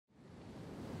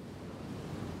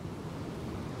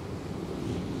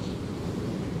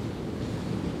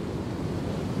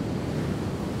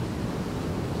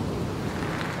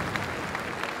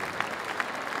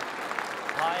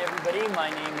everybody. My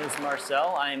name is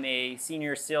Marcel. I'm a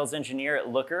senior sales engineer at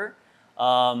Looker.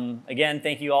 Again,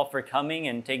 thank you all for coming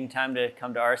and taking time to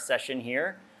come to our session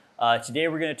here. Today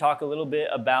we're going to talk a little bit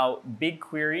about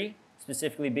BigQuery,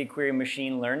 specifically BigQuery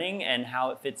Machine Learning and how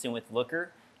it fits in with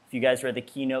Looker. If you guys read the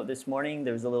keynote this morning,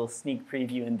 there was a little sneak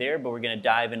preview in there, but we're going to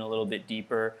dive in a little bit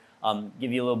deeper,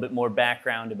 give you a little bit more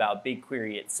background about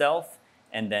BigQuery itself,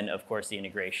 and then, of course, the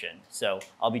integration. So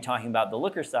I'll be talking about the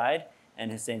Looker side, and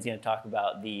Hussein's going to talk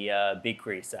about the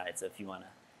BigQuery side. So if you want to.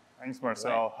 Thanks,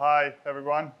 Marcel. Hi,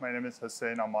 everyone. My name is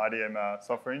Hussein Ahmadi. I'm a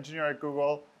software engineer at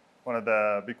Google, one of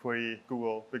the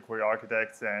Google BigQuery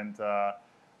architects, and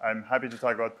I'm happy to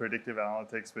talk about predictive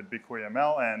analytics with BigQuery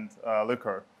ML and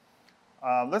Looker.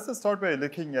 Let's just start by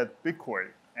looking at BigQuery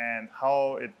and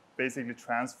how it basically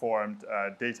transformed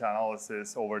data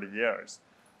analysis over the years.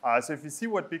 So if you see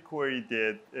what BigQuery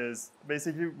did is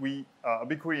basically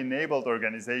BigQuery enabled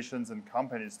organizations and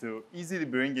companies to easily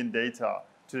bring in data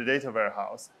to the data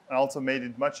warehouse and also made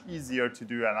it much easier to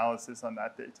do analysis on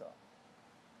that data.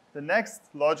 The next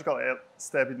logical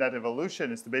step in that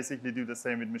evolution is to basically do the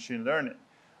same with machine learning.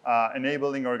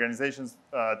 Enabling organizations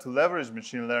to leverage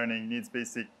machine learning needs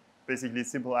basically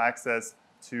simple access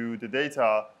to the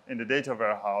data in the data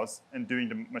warehouse and doing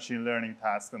the machine learning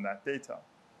tasks on that data.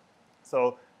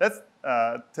 So let's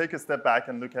take a step back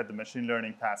and look at the machine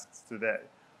learning tasks today.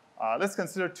 Let's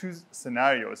consider two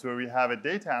scenarios where we have a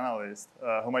data analyst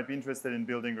who might be interested in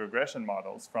building regression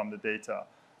models from the data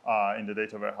in the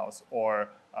data warehouse, or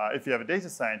if you have a data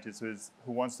scientist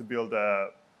who wants to build a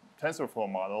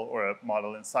TensorFlow model or a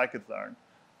model in scikit-learn.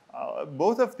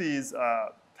 Both of these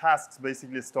tasks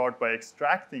basically start by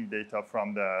extracting data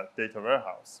from the data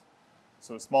warehouse.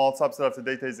 So a small subset of the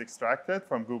data is extracted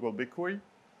from Google BigQuery,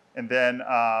 and then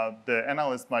the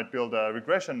analyst might build a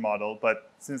regression model,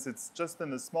 but since it's just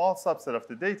in a small subset of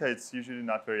the data, it's usually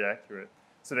not very accurate.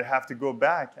 So they have to go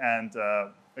back and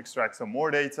extract some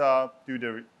more data, do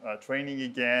the training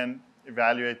again,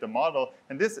 evaluate the model,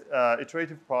 and this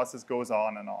iterative process goes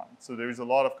on and on. So there is a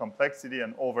lot of complexity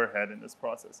and overhead in this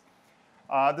process.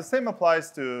 The same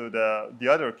applies to the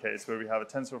other case where we have a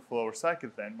TensorFlow or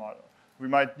scikit-learn model. We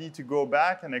might need to go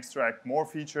back and extract more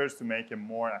features to make a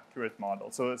more accurate model.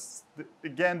 So it's,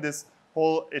 again, this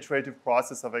whole iterative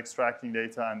process of extracting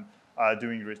data and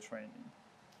doing retraining.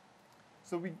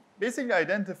 So we basically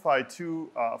identify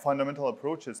two fundamental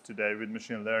approaches today with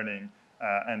machine learning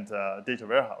and data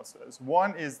warehouses.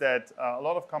 One is that a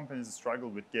lot of companies struggle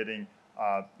with getting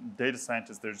data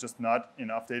scientists. There's just not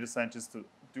enough data scientists to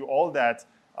do all that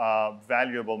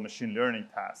valuable machine learning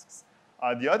tasks.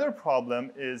 The other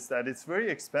problem is that it's very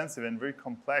expensive and very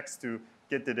complex to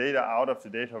get the data out of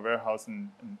the data warehouse and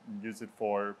use it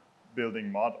for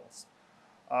building models.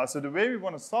 So the way we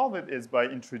want to solve it is by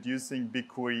introducing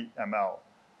BigQuery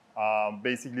ML,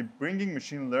 basically bringing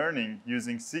machine learning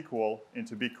using SQL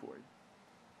into BigQuery.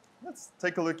 Let's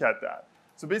take a look at that.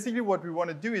 So basically what we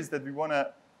want to do is that we want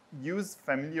to use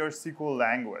familiar SQL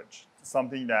language,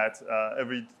 something that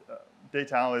every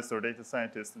data analyst or data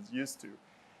scientist is used to.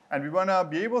 And we want to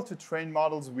be able to train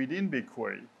models within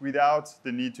BigQuery without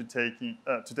the need to take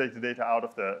the data out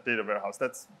of the data warehouse.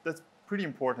 That's pretty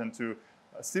important to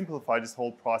simplify this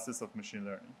whole process of machine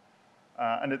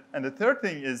learning. And the third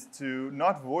thing is to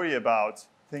not worry about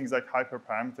things like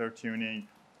hyperparameter tuning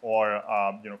or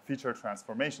feature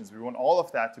transformations. We want all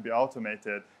of that to be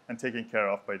automated and taken care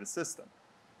of by the system.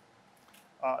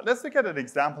 Let's look at an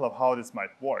example of how this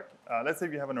might work. Let's say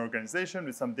we have an organization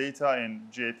with some data in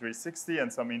GA360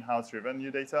 and some in-house revenue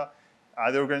data.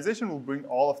 The organization will bring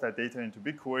all of that data into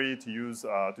BigQuery to use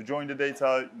to join the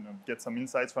data, get some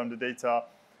insights from the data,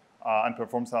 and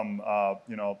perform some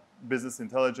business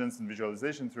intelligence and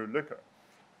visualization through Looker.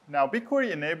 Now,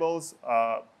 BigQuery enables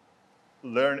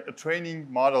training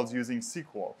models using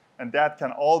SQL, and that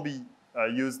can all be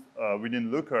used within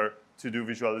Looker to do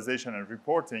visualization and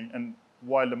reporting. And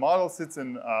while the model sits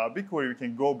in BigQuery, we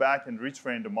can go back and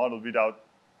retrain the model without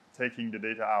taking the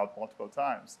data out multiple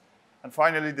times. And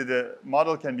finally, the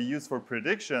model can be used for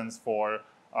predictions for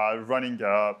running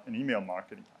an email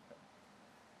marketing campaign.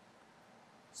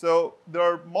 So there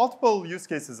are multiple use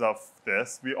cases of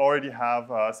this. We already have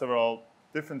several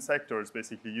different sectors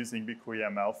basically using BigQuery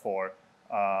ML for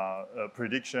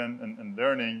prediction and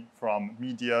learning, from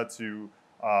media to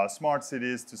smart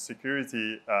cities to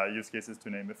security use cases,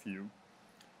 to name a few.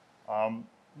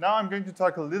 Now I'm going to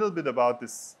talk a little bit about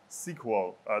this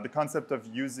SQL, the concept of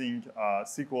using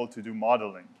SQL to do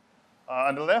modeling.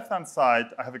 On the left-hand side,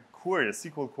 I have a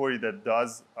SQL query that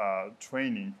does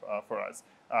training for us.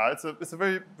 It's a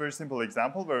very, very simple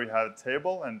example where we have a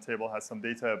table, and the table has some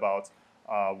data about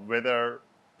weather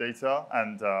data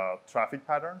and traffic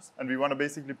patterns, and we want to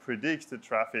basically predict the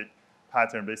traffic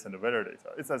pattern based on the weather data.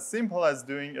 It's as simple as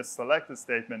doing a select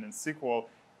statement in SQL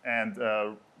and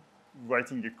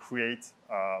writing a create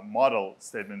model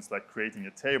statements like creating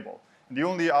a table. And the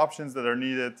only options that are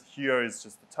needed here is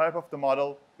just the type of the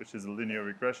model, which is a linear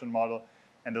regression model,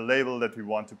 and the label that we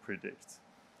want to predict.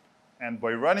 And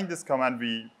by running this command,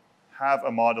 we have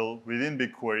a model within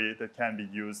BigQuery that can be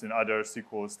used in other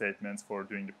SQL statements for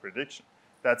doing the prediction.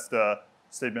 That's the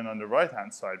statement on the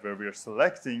right-hand side, where we are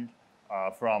selecting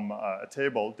from a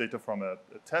table, data from a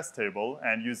test table,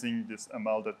 and using this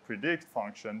ML.predict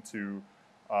function to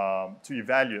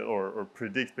evaluate or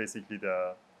predict basically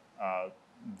the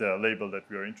label that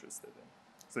we are interested in.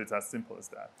 So it's as simple as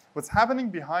that. What's happening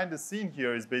behind the scene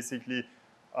here is basically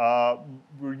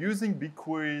we're using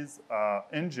BigQuery's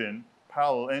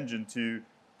parallel engine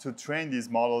to train these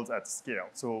models at scale.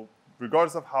 So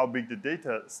regardless of how big the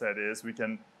data set is, we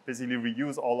can basically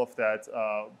reuse all of that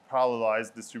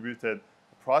parallelized distributed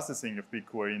processing of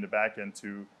BigQuery in the backend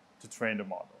to train the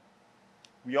model.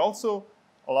 We also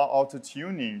allow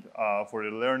auto-tuning for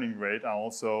the learning rate, and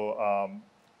also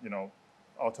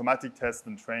automatic test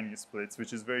and training splits,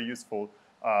 which is very useful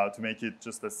to make it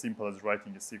just as simple as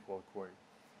writing a SQL query.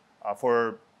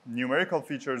 For numerical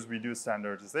features, we do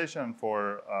standardization.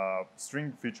 For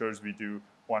string features, we do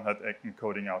one-hot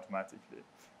encoding automatically.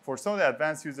 For some of the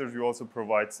advanced users, we also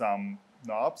provide some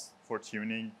knobs for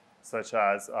tuning, such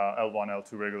as L1,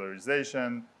 L2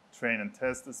 regularization, train and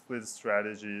test split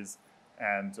strategies,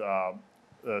 and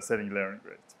setting learning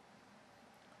rate.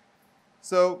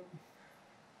 So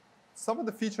some of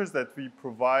the features that we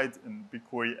provide in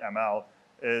BigQuery ML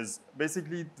is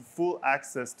basically the full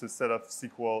access to set of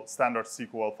standard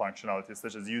SQL functionalities,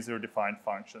 such as user-defined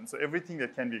functions. So everything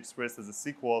that can be expressed as a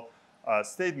SQL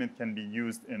statement can be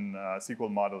used in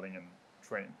SQL modeling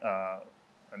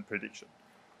and prediction.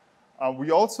 We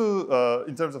also,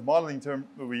 in terms of modeling,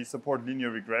 we support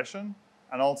linear regression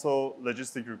and also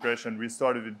logistic regression. We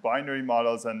started with binary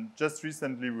models, and just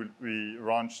recently we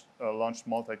launched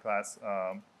multi-class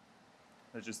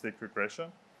logistic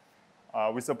regression.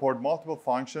 We support multiple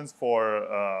functions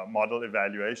for model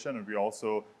evaluation, and we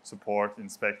also support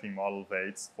inspecting model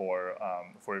weights for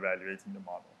evaluating the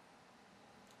model.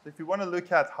 So if you want to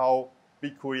look at how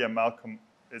BigQuery ML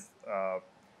is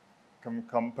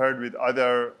compared with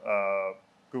other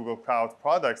Google Cloud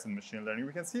products in machine learning,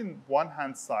 we can see on one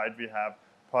hand side we have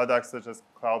products such as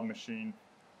Cloud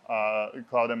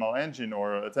ML Engine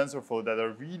or TensorFlow that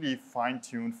are really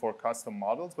fine-tuned for custom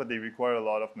models, but they require a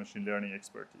lot of machine learning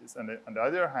expertise. And on the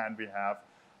other hand, we have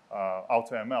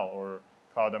AutoML or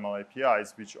Cloud ML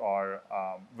APIs, which are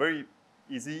very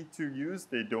easy to use.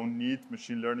 They don't need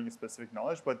machine learning specific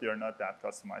knowledge, but they are not that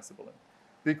customizable.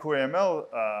 BigQuery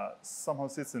ML somehow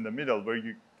sits in the middle, where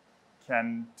you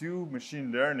can do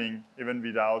machine learning even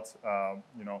without a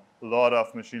lot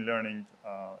of machine learning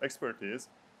expertise.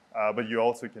 But you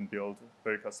also can build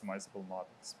very customizable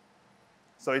models.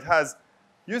 So it has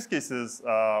use cases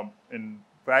in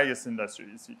various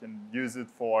industries. You can use it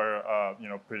for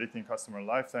predicting customer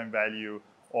lifetime value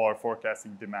or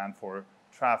forecasting demand for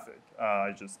traffic.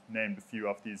 I just named a few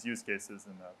of these use cases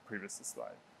in the previous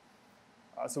slide.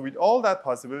 So with all that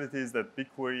possibilities that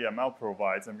BigQuery ML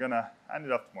provides, I'm going to hand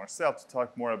it off to Marcel to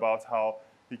talk more about how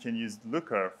we can use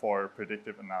Looker for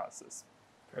predictive analysis.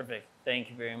 Perfect. Thank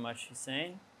you very much,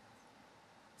 Hussein.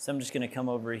 So I'm just going to come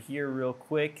over here real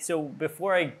quick. So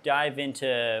before I dive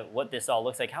into what this all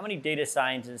looks like, how many data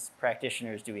scientists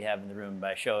practitioners do we have in the room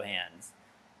by show of hands?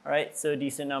 All right, so a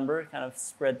decent number, kind of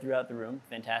spread throughout the room.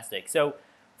 Fantastic. So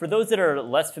for those that are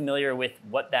less familiar with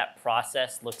what that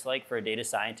process looks like for a data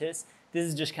scientist, this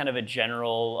is just kind of a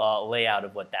general layout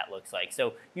of what that looks like. So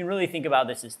you can really think about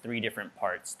this as three different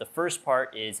parts. The first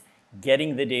part is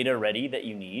getting the data ready that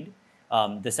you need.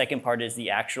 The second part is the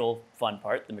actual fun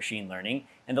part, the machine learning.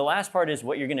 And the last part is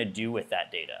what you're going to do with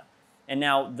that data. And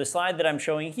now the slide that I'm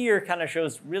showing here kind of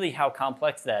shows really how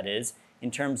complex that is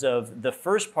in terms of the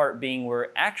first part being where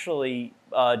actually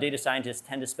data scientists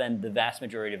tend to spend the vast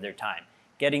majority of their time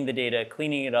getting the data,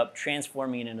 cleaning it up,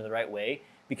 transforming it into the right way,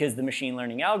 because the machine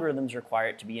learning algorithms require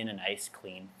it to be in a nice,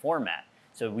 clean format.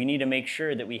 So we need to make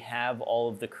sure that we have all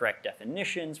of the correct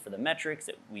definitions for the metrics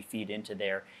that we feed into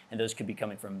there, and those could be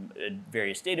coming from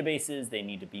various databases. They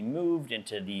need to be moved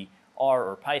into the R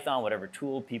or Python, whatever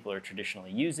tool people are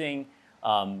traditionally using,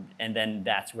 and then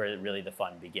that's where really the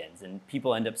fun begins. And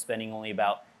people end up spending only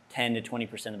about 10 to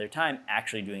 20% of their time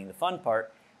actually doing the fun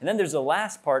part. And then there's the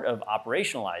last part of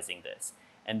operationalizing this.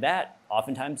 And that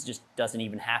oftentimes just doesn't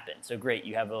even happen. So great,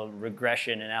 you have a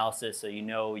regression analysis, so you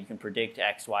know you can predict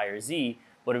X, Y, or Z,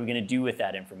 What are we going to do with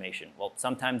that information? Well,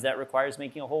 sometimes that requires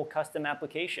making a whole custom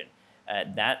application.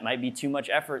 That might be too much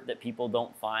effort that people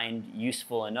don't find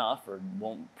useful enough or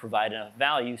won't provide enough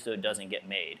value, so it doesn't get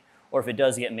made. Or if it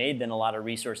does get made, then a lot of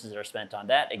resources are spent on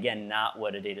that. Again, not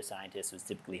what a data scientist was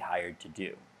typically hired to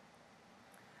do.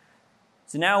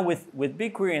 So now with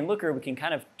BigQuery and Looker, we can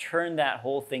kind of turn that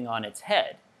whole thing on its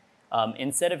head.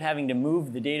 Instead of having to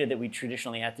move the data that we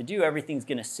traditionally have to do, everything's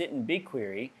going to sit in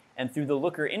BigQuery. And through the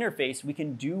Looker interface, we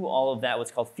can do all of that,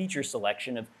 what's called feature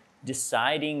selection, of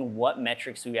deciding what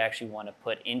metrics we actually want to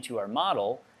put into our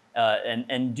model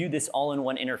and do this all in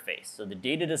one interface. So the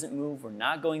data doesn't move. We're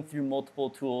not going through multiple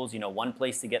tools, one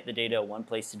place to get the data, one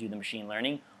place to do the machine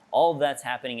learning. All of that's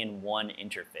happening in one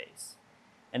interface.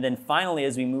 And then finally,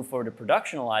 as we move forward to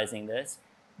productionalizing this,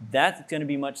 that's going to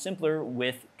be much simpler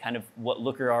with kind of what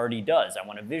Looker already does. I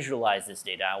want to visualize this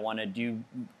data. I want to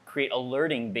create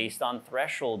alerting based on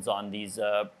thresholds on these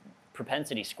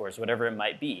propensity scores, whatever it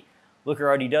might be. Looker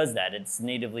already does that. It's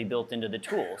natively built into the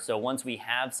tool. So once we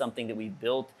have something that we've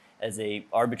built as a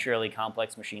arbitrarily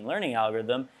complex machine learning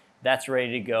algorithm, that's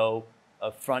ready to go.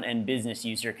 A front-end business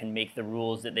user can make the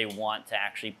rules that they want to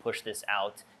actually push this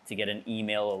out to get an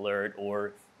email alert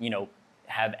or,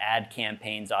 have ad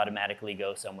campaigns automatically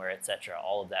go somewhere, etc.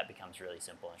 All of that becomes really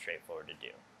simple and straightforward to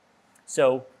do.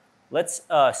 So let's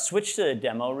switch to a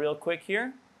demo real quick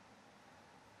here.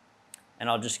 And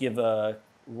I'll just give a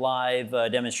live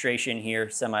demonstration here,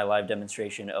 semi-live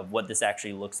demonstration of what this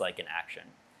actually looks like in action.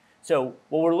 So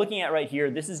what we're looking at right here,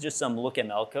 this is just some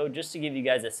LookML code just to give you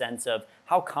guys a sense of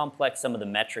how complex some of the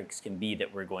metrics can be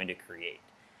that we're going to create.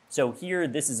 So here,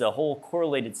 this is a whole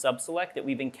correlated subselect that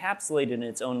we've encapsulated in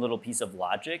its own little piece of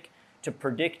logic to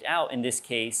predict out, in this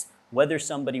case, whether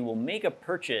somebody will make a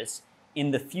purchase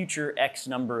in the future X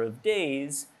number of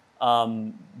days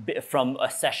from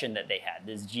a session that they had.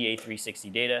 This is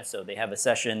GA360 data, so they have a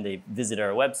session, they visit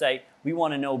our website. We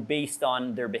want to know, based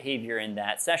on their behavior in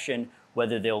that session,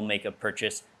 whether they'll make a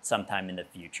purchase sometime in the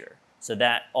future. So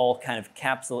that all kind of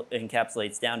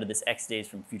encapsulates down to this X days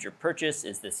from future purchase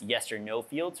is this yes or no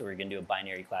field. So we're going to do a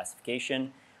binary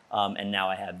classification. And now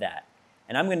I have that.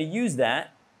 And I'm going to use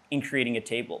that in creating a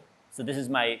table. So this is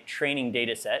my training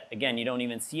data set. Again, you don't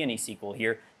even see any SQL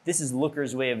here. This is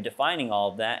Looker's way of defining all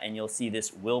of that. And you'll see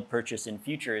this will purchase in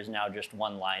future is now just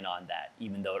one line on that.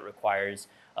 Even though it requires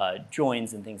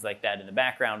joins and things like that in the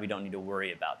background, we don't need to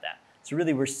worry about that. So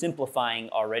really, we're simplifying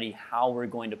already how we're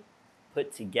going to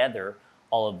put together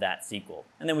all of that SQL.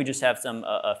 And then we just have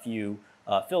a few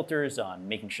filters on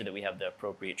making sure that we have the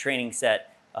appropriate training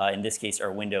set. In this case, our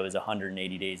window is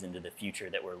 180 days into the future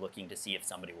that we're looking to see if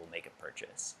somebody will make a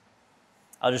purchase.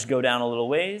 I'll just go down a little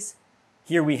ways.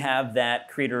 Here we have that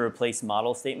create or replace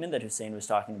model statement that Hussein was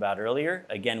talking about earlier.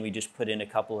 Again, we just put in a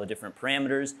couple of different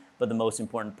parameters, but the most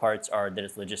important parts are that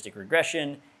it's logistic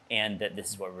regression and that this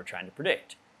is what we're trying to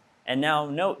predict. And now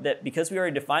note that because we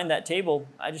already defined that table,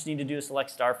 I just need to do a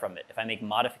select star from it. If I make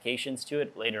modifications to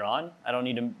it later on, I don't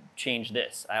need to change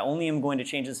this. I only am going to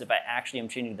change this if I actually am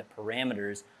changing the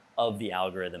parameters of the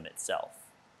algorithm itself.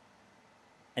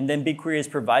 And then BigQuery has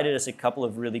provided us a couple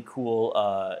of really cool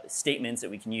statements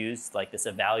that we can use, like this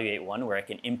evaluate one, where I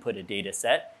can input a data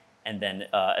set, and then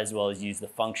as well as use the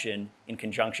function in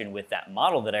conjunction with that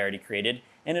model that I already created.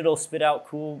 And it'll spit out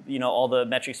cool, all the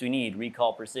metrics we need,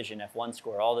 recall, precision, F1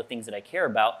 score, all the things that I care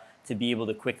about to be able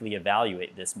to quickly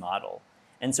evaluate this model.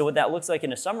 And so what that looks like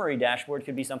in a summary dashboard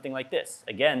could be something like this.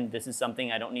 Again, this is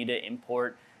something I don't need to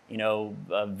import,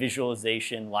 a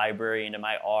visualization library into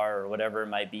my R or whatever it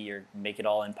might be, or make it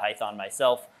all in Python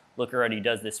myself. Looker already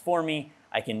does this for me.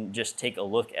 I can just take a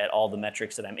look at all the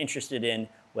metrics that I'm interested in,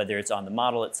 whether it's on the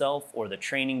model itself or the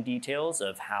training details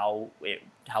of how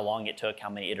long it took, how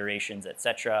many iterations,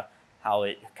 etc., how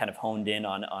it kind of honed in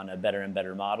on a better and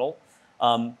better model.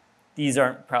 These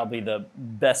aren't probably the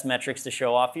best metrics to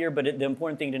show off here, but the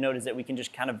important thing to note is that we can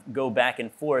just kind of go back and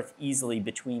forth easily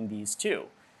between these two.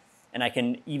 And I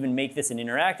can even make this an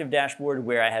interactive dashboard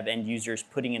where I have end users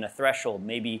putting in a threshold.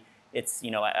 Maybe it's,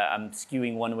 I'm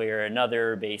skewing one way or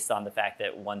another based on the fact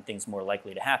that one thing's more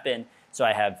likely to happen. So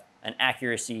I have an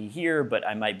accuracy here, but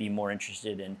I might be more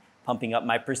interested in pumping up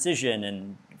my precision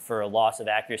and for a loss of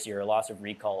accuracy or a loss of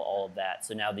recall, all of that.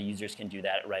 So now the users can do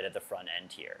that right at the front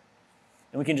end here.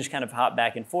 And we can just kind of hop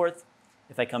back and forth.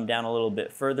 If I come down a little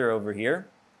bit further over here,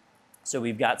 so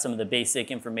we've got some of the basic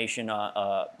information,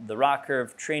 the raw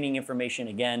curve, training information.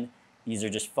 Again, these are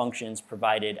just functions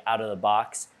provided out of the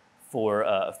box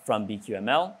from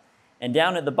BQML. And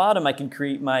down at the bottom, I can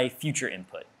create my future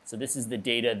input. So this is the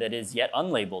data that is yet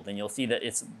unlabeled. And you'll see that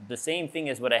it's the same thing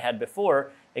as what I had before,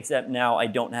 except now I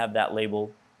don't have that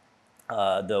label,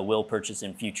 the will purchase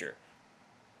in future.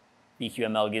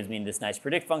 BQML gives me this nice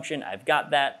predict function. I've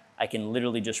got that. I can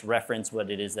literally just reference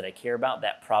what it is that I care about,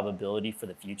 that probability for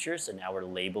the future. So now we're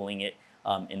labeling it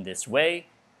in this way.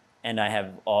 And I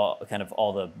have all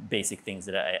the basic things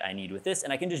that I need with this.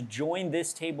 And I can just join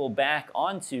this table back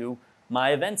onto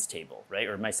my events table, right?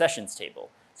 Or my sessions table.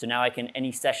 So now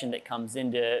any session that comes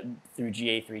through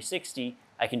GA360,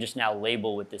 I can just now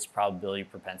label with this probability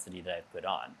propensity that I've put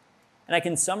on. And I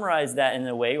can summarize that in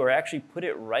a way where I actually put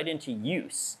it right into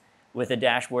use with a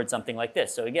dashboard, something like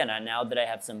this. So again, now that I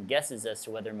have some guesses as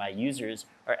to whether my users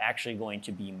are actually going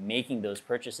to be making those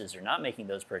purchases or not making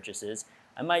those purchases,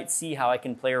 I might see how I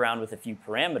can play around with a few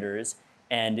parameters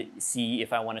and see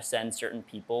if I want to send certain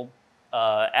people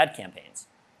ad campaigns.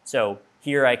 So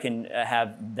here I can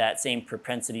have that same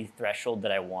propensity threshold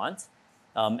that I want,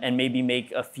 and maybe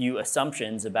make a few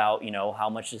assumptions about, how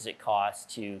much does it cost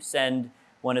to send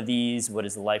one of these, what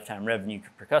is the lifetime revenue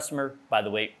per customer? By the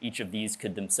way, each of these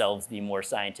could themselves be more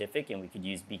scientific and we could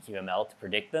use BQML to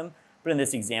predict them. But in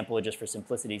this example, just for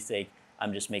simplicity's sake,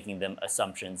 I'm just making them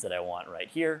assumptions that I want right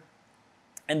here.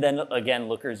 And then again,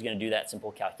 Looker is going to do that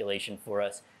simple calculation for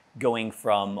us, going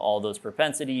from all those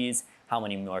propensities, how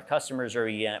many more customers are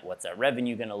we at, what's that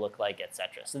revenue going to look like,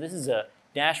 etc. So this is a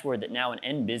dashboard that now an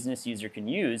end business user can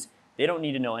use. They don't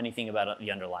need to know anything about the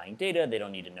underlying data. They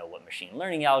don't need to know what machine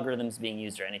learning algorithms being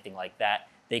used or anything like that.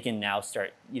 They can now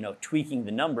start, tweaking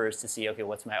the numbers to see, okay,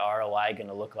 what's my ROI going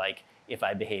to look like if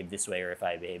I behave this way or if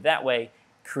I behave that way,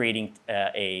 creating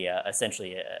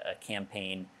essentially a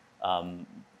campaign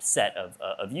set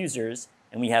of users.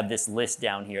 And we have this list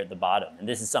down here at the bottom. And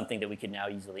this is something that we can now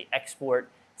easily export,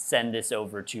 send this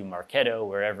over to Marketo,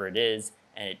 wherever it is,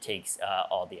 and it takes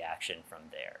all the action from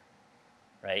there.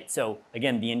 Right? So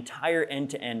again, the entire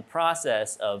end-to-end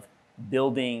process of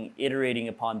building, iterating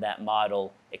upon that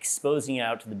model, exposing it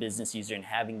out to the business user and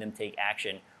having them take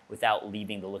action without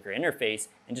leaving the Looker interface,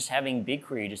 and just having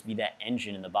BigQuery just be that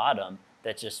engine in the bottom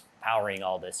that's just powering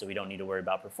all this. So we don't need to worry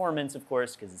about performance, of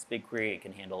course, because it's BigQuery. It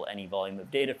can handle any volume of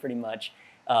data pretty much,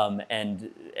 and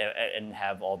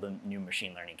have all the new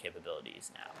machine learning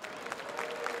capabilities now.